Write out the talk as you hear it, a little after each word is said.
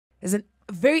There's a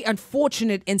very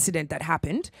unfortunate incident that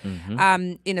happened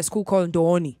in a school called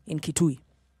Ndooni in Kitui.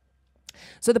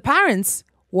 So the parents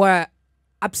were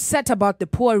upset about the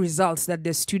poor results that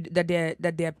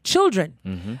their children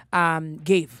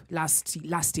gave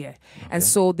last year, and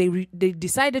so they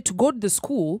decided to go to the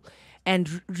school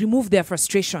and remove their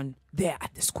frustration there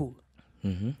at the school.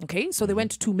 Okay, so they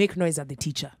went to make noise at the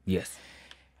teacher. Yes.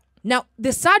 Now,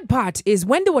 the sad part is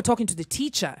when they were talking to the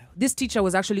teacher, this teacher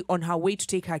was actually on her way to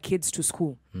take her kids to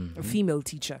school, a female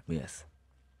teacher. Yes.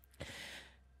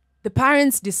 The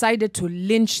parents decided to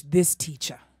lynch this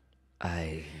teacher.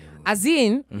 As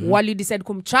in, wali decide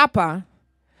kumchapa,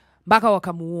 mpaka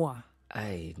wakamuua.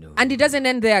 I know. And it doesn't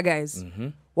end there, guys.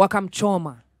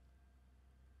 Wakamchoma.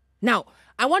 Now,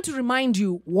 I want to remind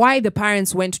you why the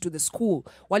parents went to the school.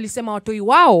 Walisema watoi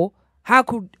wao how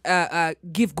could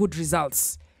give good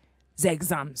results the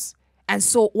exams. And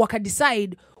so waka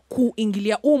decide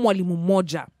kuingilia mwalimu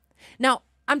mmoja. Now,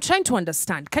 I'm trying to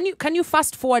understand. Can you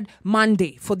fast forward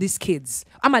Monday for these kids?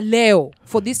 Ama leo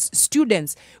for these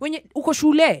students. When uko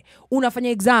shule, unafanya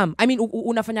exam,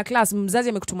 unafanya class, mzazi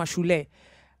amekutuma shule.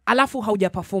 Alafu hauja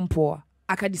perform poa.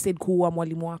 Aka decide kuua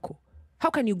mwalimu wako.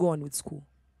 How can you go on with school?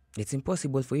 It's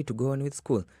impossible for you to go on with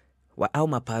school. Au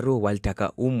maparo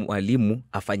walitaka mwalimu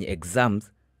afanye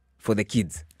exams for the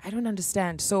kids. I don't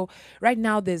understand. So right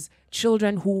now there's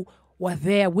children who were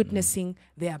there witnessing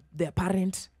their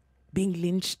parent being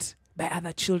lynched by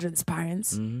other children's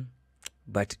parents.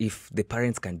 But if the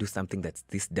parents can do something that's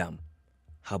this dumb,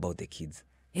 how about the kids?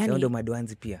 Yani, ndo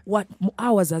maduanzi pia. What?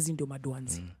 Our wazazi ndio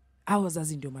maduanzi. Our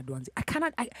wazazi ndio maduanzi.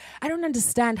 I don't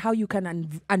understand how you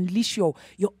can unleash your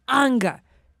anger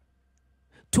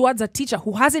towards a teacher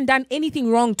who hasn't done anything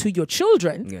wrong to your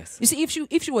children. Yes. You see,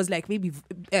 if she was like maybe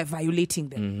violating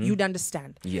them, you'd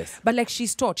understand. Yes. But like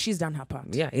she's taught, she's done her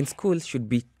part. Yeah, in school should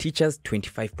be teachers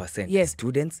 25%. Yes.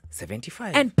 Students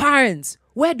 75%. And parents,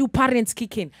 where do parents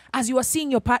kick in? As you are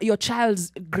seeing your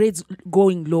child's grades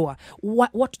going lower,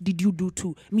 what did you do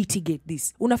to mitigate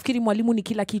this? Unafikiri mwalimu ni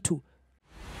kila kitu?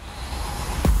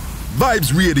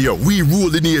 Vybez Radio, we rule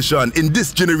the nation in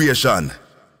this generation.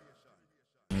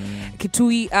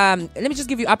 Kitui, let me just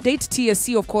give you update.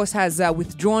 TSC, of course, has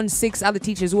withdrawn 6 other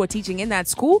teachers who are teaching in that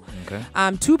school. Okay.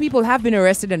 2 people have been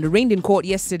arrested and arraigned in court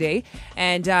yesterday,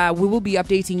 and we will be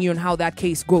updating you on how that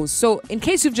case goes. So, in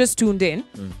case you've just tuned in,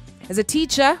 there's a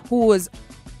teacher who was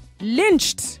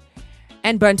lynched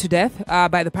and burned to death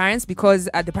by the parents because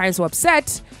the parents were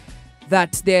upset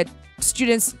that their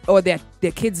students or their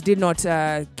kids did not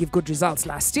give good results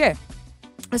last year.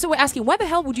 And so we're asking, why the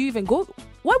hell would you even go?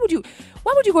 Why would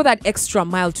you go that extra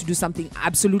mile to do something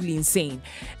absolutely insane?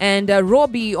 And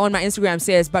Robbie on my Instagram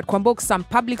says, but Kwambox, some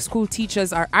public school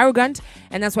teachers are arrogant,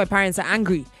 and that's why parents are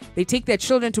angry. They take their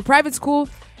children to private school,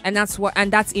 and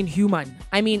that's inhuman.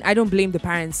 I mean, I don't blame the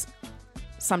parents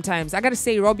sometimes. I gotta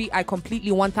say, Robbie, I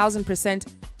completely 1000%.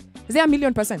 Is there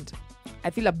 1,000,000%? I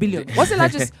feel 1 billion. What's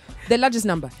the largest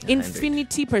number? 100.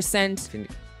 Infinity%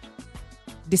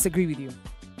 disagree with you.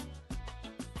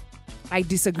 I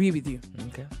disagree with you.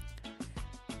 Okay.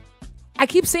 I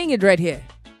keep saying it right here.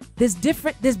 There's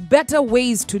better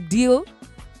ways to deal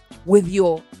with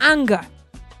your anger.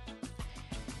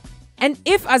 And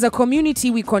if as a community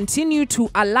we continue to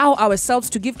allow ourselves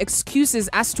to give excuses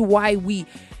as to why we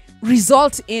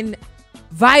result in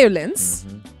violence,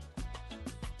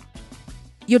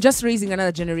 you're just raising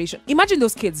another generation. Imagine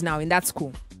those kids now in that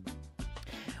school.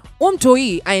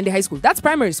 Umtoi are in the high school. That's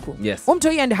primary school. Yes.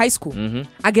 Umtoi are in the high school.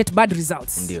 I get bad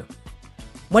results. Ndio.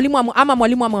 Mwalimu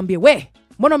amwambie, we,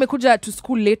 mbona umekuja to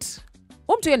school late?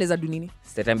 Umtoi anaweza do nini?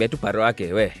 Sitatambia tu paro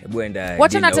wake, we, hebu enda.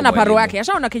 Wachana tena paro wake.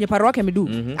 Ashaona kenye paro wake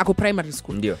amedu. Ako primary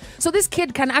school. Ndio. So this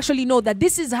kid can actually know that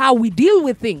this is how we deal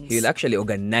with things. He'll actually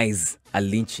organize a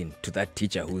lynching to that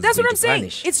teacher who's That's going what I'm to saying.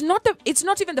 punish. It's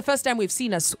not even the first time we've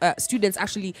seen us students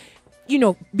actually,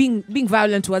 being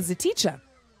violent towards the teacher.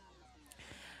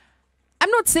 I'm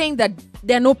not saying that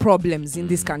there are no problems in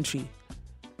this country,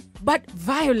 but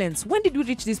violence. When did we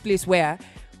reach this place where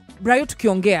Brayo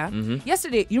tukiongea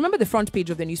yesterday? You remember the front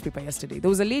page of the newspaper yesterday? There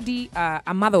was a lady,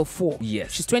 a mother of 4.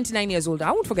 Yes. She's 29 years old.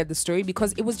 I won't forget the story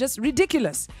because it was just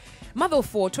ridiculous. Mother of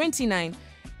 4, 29,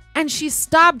 and she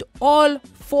stabbed all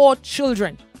 4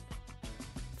 children.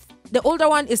 The older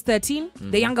one is 13.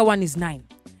 The younger one is 9.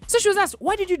 So she was asked,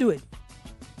 "Why did you do it?"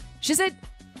 She said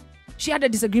she had a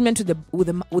disagreement with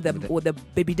the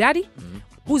baby daddy,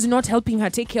 who's not helping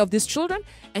her take care of these children,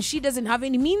 and she doesn't have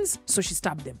any means, so she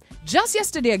stabbed them. Just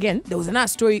yesterday again, there was another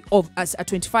story of a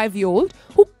 25-year-old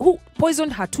who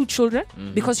poisoned her 2 children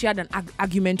because she had an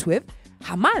argument with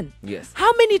her man. Yes.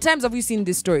 How many times have we seen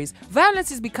these stories?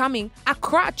 Violence is becoming a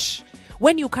crutch.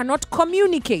 when you cannot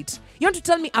communicate. You want to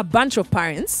tell me a bunch of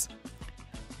parents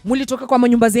mulitoka kwa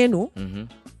manyumba zenu,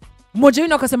 mmoja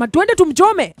wenu akasema tuende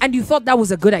tumchome, and you thought that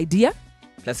was a good idea?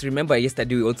 Plus, remember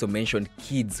yesterday we also mentioned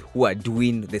kids who are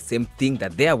doing the same thing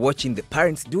that they are watching the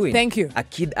parents doing. Thank you. A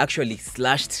kid actually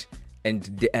slashed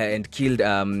and killed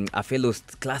a fellow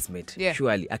classmate. Yeah.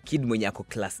 Surely, a kid mwenye ako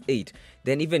class 8.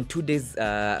 Then even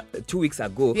 2 weeks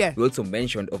ago, yeah, we also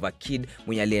mentioned of a kid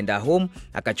mwenye alienda home,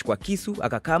 akachukua kisu,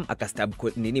 akakam, akastab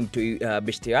nini mtu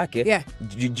beshte yake. Yeah.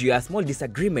 Due a small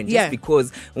disagreement, yeah, just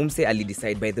because umse ali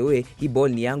decide, by the way, hii ball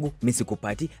ni yangu,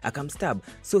 misikupati, akamstab.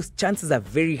 So chances are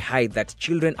very high that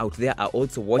children out there are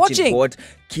also watching what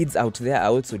kids out there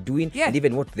are also doing, yeah, and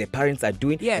even what their parents are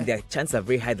doing, yeah, and their chances are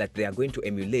very high that they are going to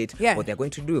emulate, yeah, what they're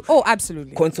going to do. Oh,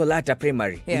 absolutely. Consolata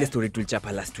primary. Yeah. Ile story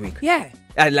tulichapa last week. Yeah.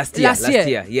 Last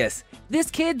year, yes.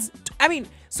 These kids, I mean,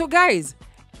 so guys,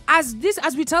 as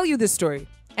we tell you this story,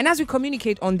 and as we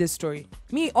communicate on this story,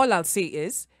 me, all I'll say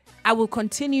is, I will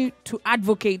continue to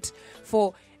advocate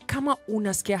for, kama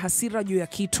unasikia hasira juu ya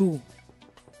kitu,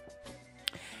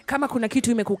 kama kuna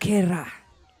kitu imekukera,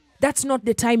 that's not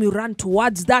the time you run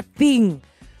towards that thing,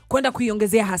 kwenda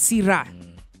kuiongezea hasira.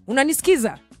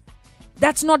 Unanisikiza?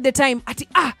 That's not the time. Ati,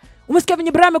 umesikia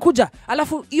venye Brayo amekuja,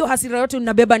 alafu hiyo hasira yote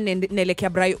unabeba naelekea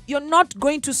Brayo. You're not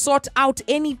going to sort out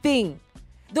anything.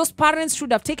 Those parents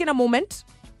should have taken a moment,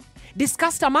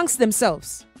 discussed amongst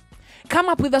themselves,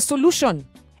 come up with a solution,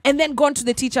 and then gone to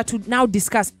the teacher to now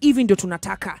discuss, even though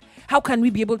tunataka, how can we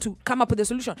be able to come up with a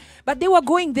solution? But they were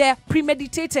going there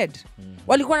premeditated.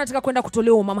 Walikuwa wanataka kwenda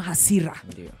kutolewa mama hasira.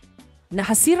 Ndio. Na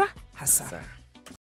hasira, hasara.